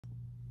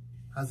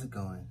How's it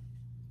going?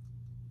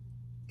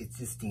 It's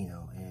just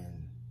Dino,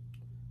 and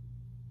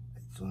I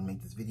just want to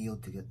make this video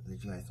to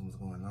let you guys know what's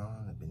going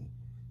on. I've been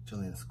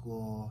chilling in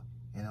school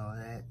and all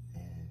that,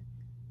 and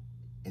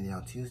then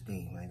on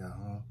Tuesday when I got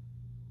home,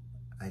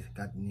 I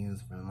got the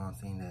news from my mom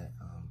saying that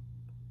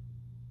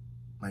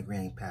my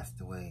granny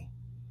passed away,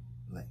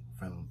 like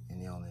from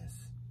an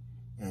illness,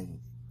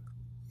 and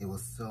it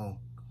was so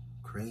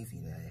crazy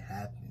that it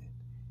happened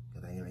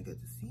because I never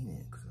got to see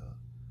it.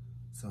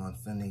 So on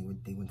Sunday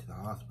they went to the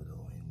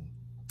hospital and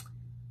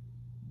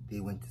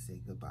they went to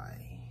say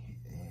goodbye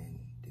and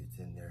to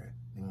send their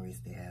memories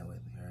they had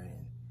with her.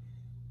 And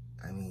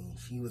I mean,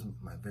 she was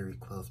my very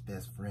close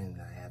best friend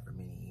that I had for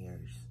many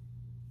years.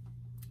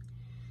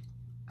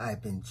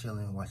 I've been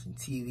chilling, watching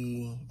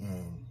TV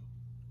and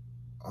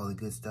all the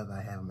good stuff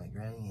I have with my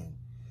granny, and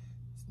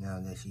now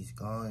that she's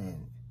gone,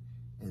 and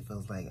it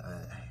feels like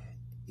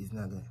it's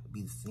not gonna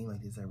be the same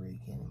like this ever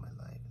again in my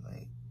life.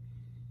 Like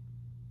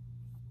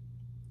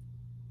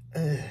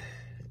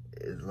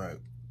it's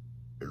like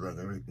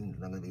everything's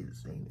not gonna be the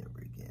same ever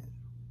again,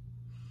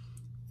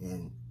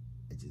 and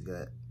I just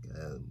gotta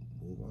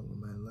move on with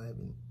my life,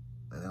 and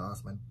I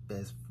lost my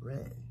best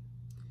friend.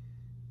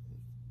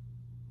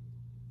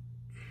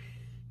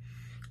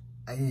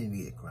 I didn't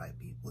really cry,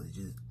 people. It's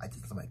just I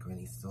just love my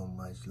granny so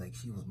much. Like,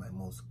 she was my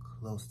most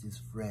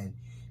closest friend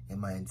in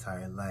my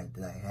entire life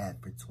that I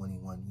had for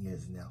 21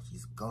 years. Now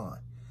she's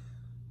gone.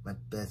 My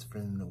best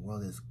friend in the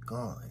world is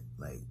gone.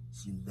 Like,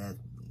 she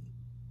left me.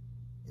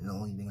 And the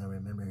only thing I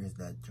remember is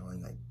that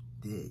drawing I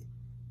did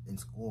in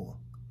school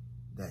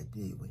that I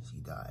did when she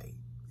died.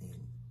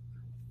 And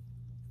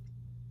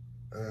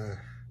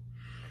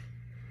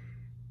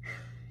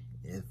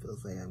it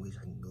feels like I wish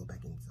I could go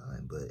back in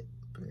time, but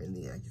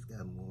apparently I just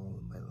gotta move on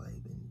with my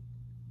life and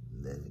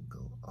let it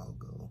go, all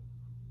go.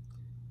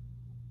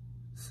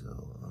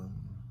 So,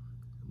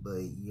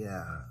 but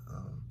yeah,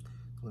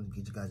 just want to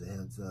get you guys a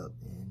heads up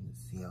and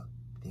see how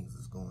things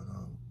is going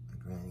on with my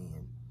granny,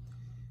 and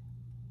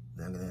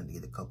then I'm gonna have to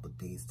get a couple of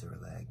days to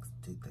relax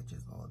to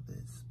digest all of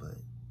this.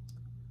 But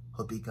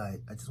hope you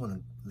guys, I just want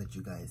to let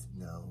you guys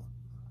know.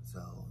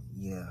 So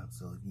yeah,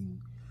 so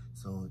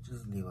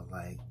just leave a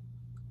like,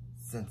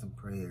 send some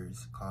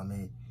prayers,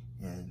 comment,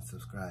 and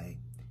subscribe.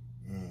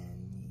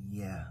 And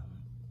yeah,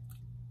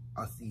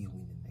 I'll see you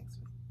in the next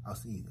week. I'll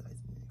see you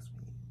guys in the next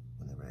week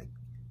whenever I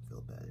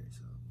feel better.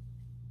 So.